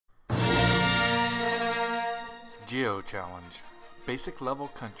Geo Challenge Basic Level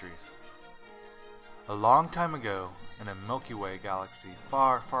Countries. A long time ago, in a Milky Way galaxy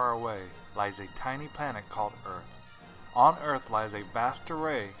far, far away, lies a tiny planet called Earth. On Earth lies a vast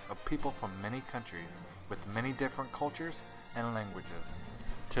array of people from many countries, with many different cultures and languages.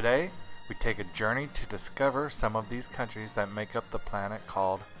 Today, we take a journey to discover some of these countries that make up the planet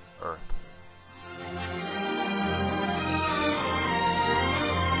called Earth.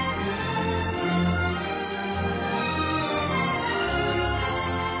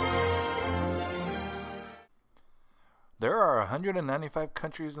 There are 195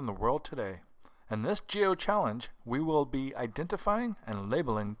 countries in the world today. In this Geo Challenge, we will be identifying and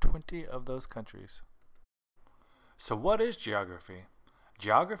labeling 20 of those countries. So what is geography?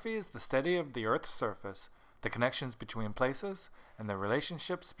 Geography is the study of the Earth's surface, the connections between places, and the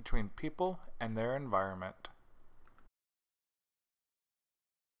relationships between people and their environment.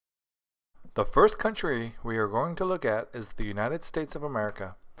 The first country we are going to look at is the United States of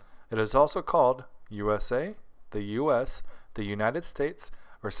America. It is also called USA, the U.S., the United States,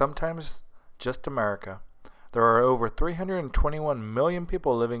 or sometimes just America. There are over 321 million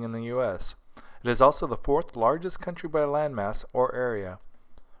people living in the U.S. It is also the fourth largest country by landmass or area.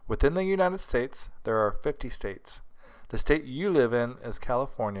 Within the United States, there are 50 states. The state you live in is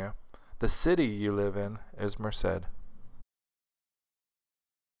California. The city you live in is Merced.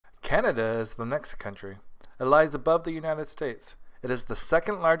 Canada is the next country. It lies above the United States. It is the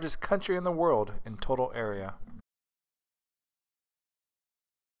second largest country in the world in total area.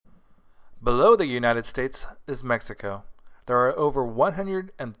 Below the United States is Mexico. There are over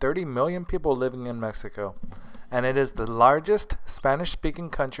 130 million people living in Mexico, and it is the largest Spanish-speaking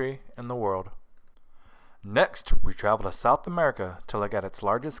country in the world. Next, we travel to South America to look at its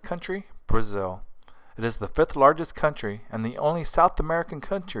largest country, Brazil. It is the fifth largest country and the only South American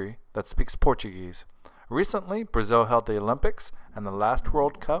country that speaks Portuguese. Recently, Brazil held the Olympics and the last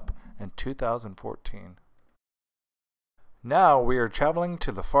World Cup in 2014. Now we are traveling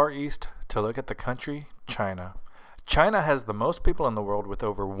to the Far East to look at the country China. China has the most people in the world with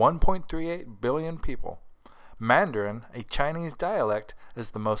over 1.38 billion people. Mandarin, a Chinese dialect, is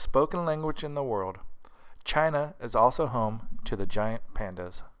the most spoken language in the world. China is also home to the giant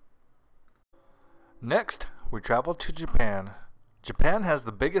pandas. Next, we travel to Japan. Japan has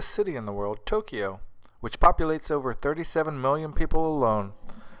the biggest city in the world, Tokyo, which populates over 37 million people alone.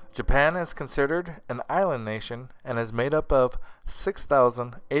 Japan is considered an island nation and is made up of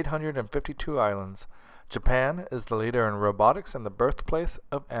 6,852 islands. Japan is the leader in robotics and the birthplace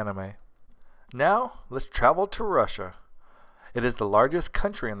of anime. Now, let's travel to Russia. It is the largest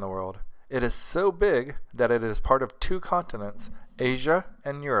country in the world. It is so big that it is part of two continents, Asia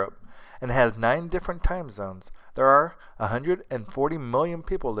and Europe, and has 9 different time zones. There are 140 million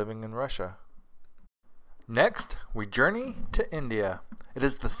people living in Russia. Next, we journey to India. It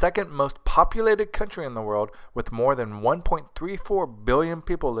is the second most populated country in the world with more than 1.34 billion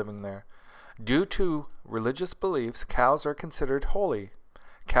people living there. Due to religious beliefs, cows are considered holy.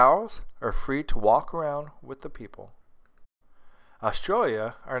 Cows are free to walk around with the people.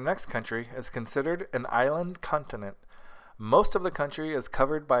 Australia, our next country, is considered an island continent. Most of the country is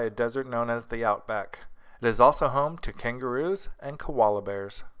covered by a desert known as the Outback. It is also home to kangaroos and koala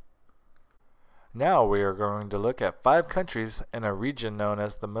bears. Now we are going to look at 5 countries in a region known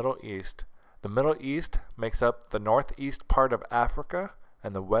as the Middle East. The Middle East makes up the northeast part of Africa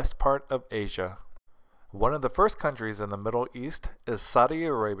and the west part of Asia. One of the first countries in the Middle East is Saudi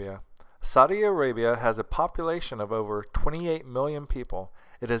Arabia. Saudi Arabia has a population of over 28 million people.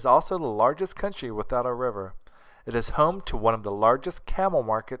 It is also the largest country without a river. It is home to one of the largest camel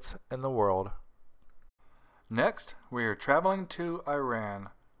markets in the world. Next, we are traveling to Iran.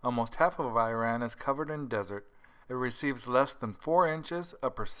 Almost half of Iran is covered in desert. It receives less than 4 inches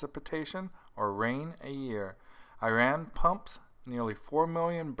of precipitation or rain a year. Iran pumps nearly 4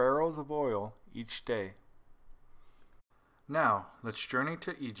 million barrels of oil each day. Now, let's journey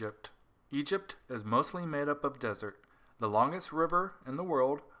to Egypt. Egypt is mostly made up of desert. The longest river in the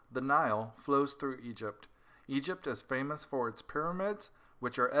world, the Nile, flows through Egypt. Egypt is famous for its pyramids,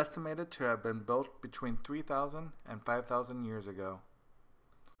 which are estimated to have been built between 3,000 and 5,000 years ago.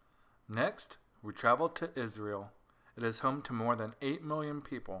 Next, we travel to Israel. It is home to more than 8 million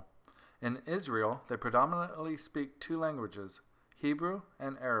people. In Israel, they predominantly speak 2 languages, Hebrew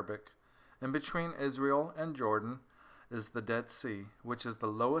and Arabic. In between Israel and Jordan is the Dead Sea, which is the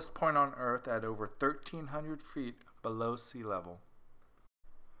lowest point on earth at over 1,300 feet below sea level.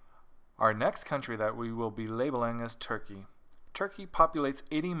 Our next country that we will be labeling is Turkey. Turkey populates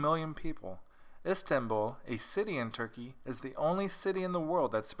 80 million people. Istanbul, a city in Turkey, is the only city in the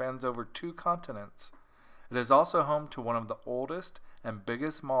world that spans over 2 continents. It is also home to one of the oldest and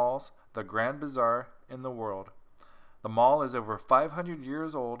biggest malls, the Grand Bazaar, in the world. The mall is over 500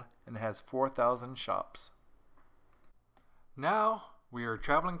 years old and has 4,000 shops. Now, we are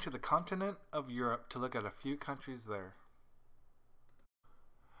traveling to the continent of Europe to look at a few countries there.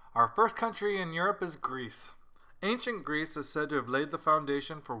 Our first country in Europe is Greece. Ancient Greece is said to have laid the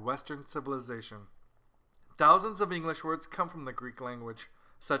foundation for Western civilization. Thousands of English words come from the Greek language,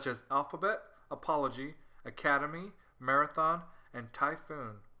 such as alphabet, apology, academy, marathon, and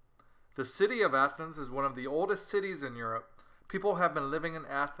typhoon. The city of Athens is one of the oldest cities in Europe. People have been living in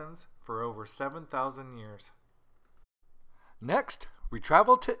Athens for over 7,000 years. Next, we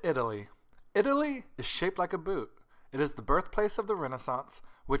travel to Italy. Italy is shaped like a boot. It is the birthplace of the Renaissance,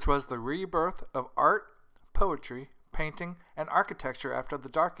 which was the rebirth of art, poetry, painting, and architecture after the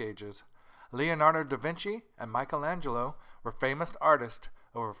Dark Ages. Leonardo da Vinci and Michelangelo were famous artists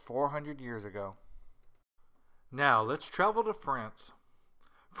over 400 years ago. Now, let's travel to France.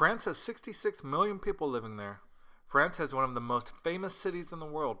 France has 66 million people living there. France has one of the most famous cities in the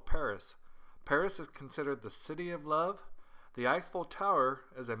world, Paris. Paris is considered the city of love. The Eiffel Tower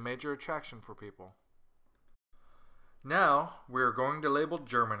is a major attraction for people. Now, we are going to label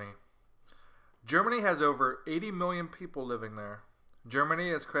Germany. Germany has over 80 million people living there. Germany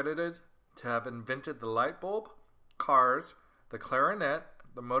is credited to have invented the light bulb, cars, the clarinet,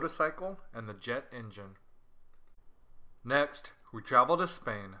 the motorcycle, and the jet engine. Next, we travel to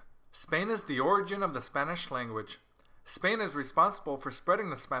Spain. Spain is the origin of the Spanish language. Spain is responsible for spreading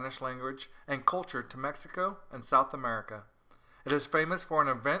the Spanish language and culture to Mexico and South America. It is famous for an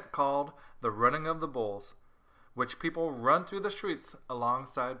event called the Running of the Bulls, which people run through the streets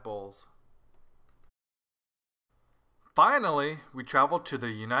alongside bulls. Finally, we travel to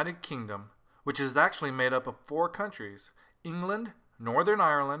the United Kingdom, which is actually made up of 4 countries: England, Northern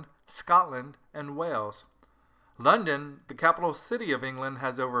Ireland, Scotland, and Wales. London, the capital city of England,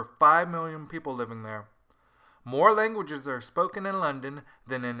 has over 5 million people living there. More languages are spoken in London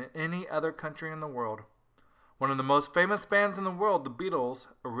than in any other country in the world. One of the most famous bands in the world, the Beatles,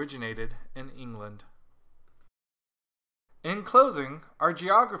 originated in England. In closing, our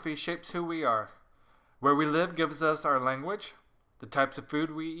geography shapes who we are. Where we live gives us our language, the types of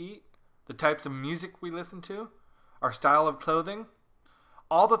food we eat, the types of music we listen to, our style of clothing,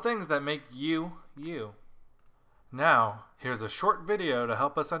 all the things that make you, you. Now, here's a short video to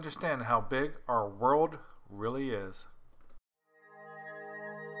help us understand how big our world really is.